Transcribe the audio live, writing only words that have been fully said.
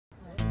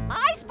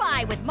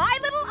spy with my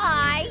little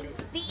eye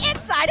the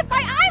inside of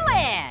my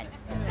eyelid.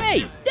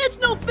 Hey, that's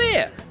no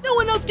fair. No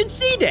one else can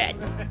see that.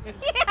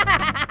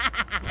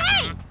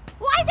 Hey,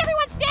 why is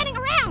everyone standing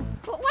around?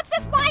 What's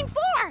this line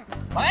for?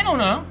 I don't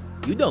know.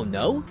 You don't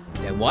know?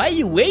 Then why are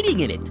you waiting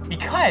in it?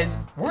 Because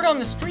word on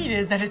the street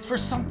is that it's for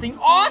something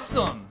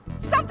awesome.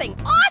 Something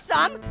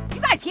awesome?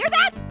 You guys hear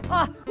that?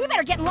 We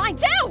better get in line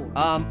too.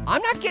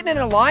 I'm not getting in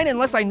a line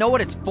unless I know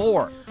what it's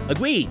for.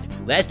 Agreed.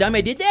 Last time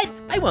I did that,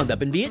 I wound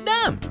up in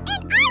Vietnam.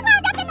 And I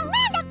wound up in the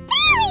land of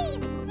fairies!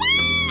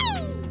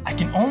 Yay! I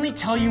can only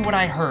tell you what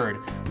I heard,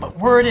 but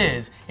word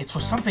is, it's for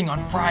something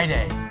on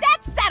Friday. That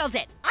settles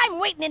it. I'm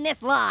waiting in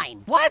this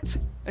line. What?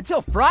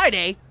 Until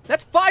Friday?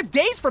 That's 5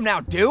 days from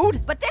now,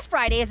 dude! But this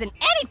Friday isn't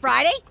any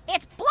Friday.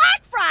 It's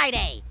Black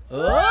Friday.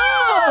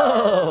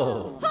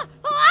 Oh!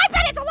 I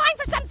bet it's a line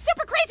for some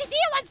super crazy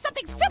deal on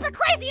something super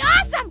crazy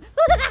awesome.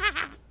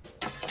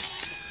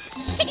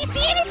 Can you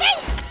see anything?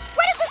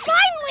 Where does this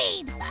line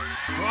lead?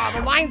 Oh,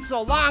 the line's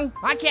so long,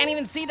 I can't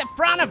even see the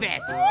front of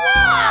it.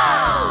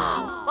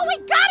 Whoa! Well, we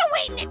gotta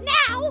wait in it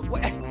now.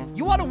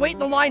 You want to wait in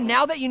the line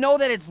now that you know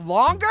that it's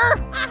longer?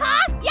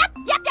 Uh-huh. Yep.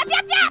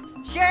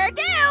 Sure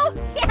do.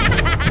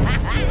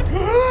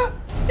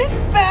 It's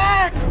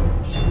back!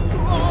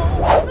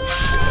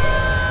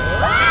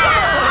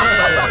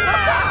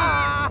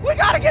 We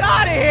gotta get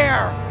out of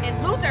here!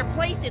 And lose our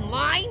place in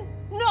line?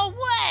 No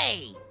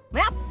way!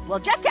 Well, we'll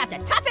just have to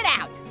tough it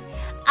out.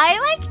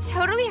 I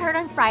totally heard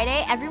on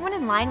Friday everyone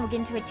in line will get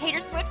into a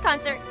Taylor Swift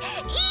concert.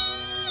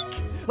 Eek!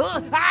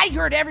 I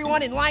heard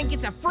everyone in line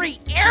gets a free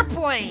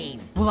airplane!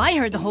 Well, I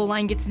heard the whole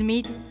line gets to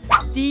meet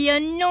the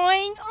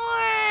annoying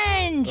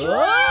orange!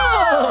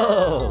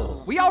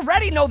 Oh! We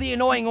already know the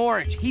annoying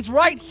orange. He's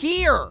right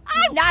here.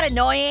 I'm not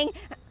annoying.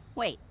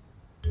 Wait,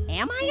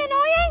 am I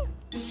annoying?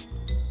 Psst.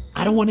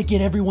 I don't want to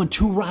get everyone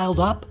too riled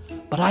up,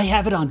 but I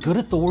have it on good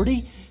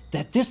authority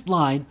that this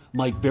line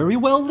might very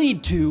well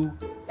lead to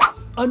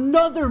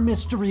another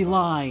mystery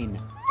line.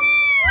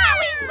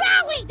 Wowie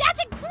zowie,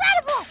 that's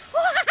incredible!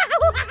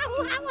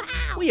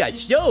 We are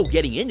so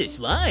getting in this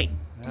line.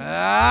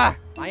 I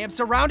am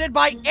surrounded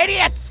by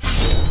idiots!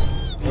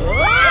 We're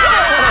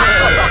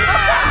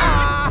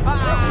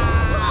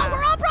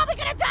all probably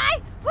gonna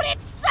die, but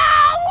it's so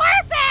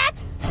worth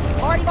it!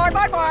 Board, board,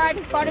 board, board,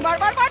 board, board,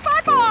 board, board,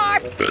 board,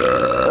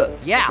 board.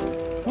 Yeah,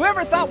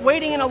 whoever thought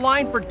waiting in a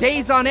line for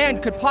days on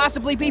end could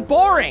possibly be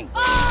boring?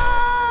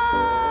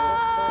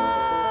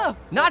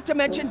 Not to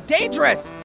mention dangerous!